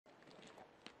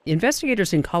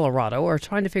Investigators in Colorado are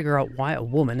trying to figure out why a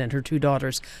woman and her two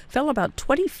daughters fell about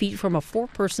 20 feet from a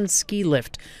four-person ski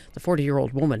lift. The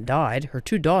 40-year-old woman died. Her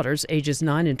two daughters, ages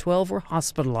 9 and 12, were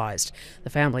hospitalized. The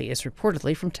family is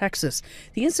reportedly from Texas.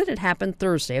 The incident happened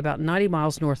Thursday about 90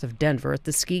 miles north of Denver at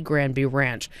the Ski Granby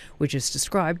Ranch, which is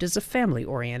described as a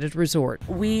family-oriented resort.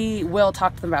 We will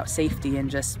talk to them about safety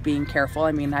and just being careful.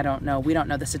 I mean, we don't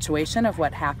know the situation of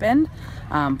what happened,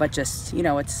 but just,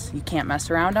 you can't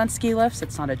mess around on ski lifts.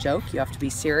 It's not a joke. You have to be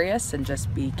serious and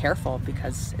just be careful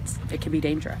because it can be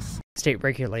dangerous. State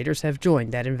regulators have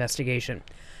joined that investigation.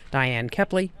 Diane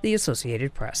Kepley, The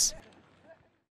Associated Press.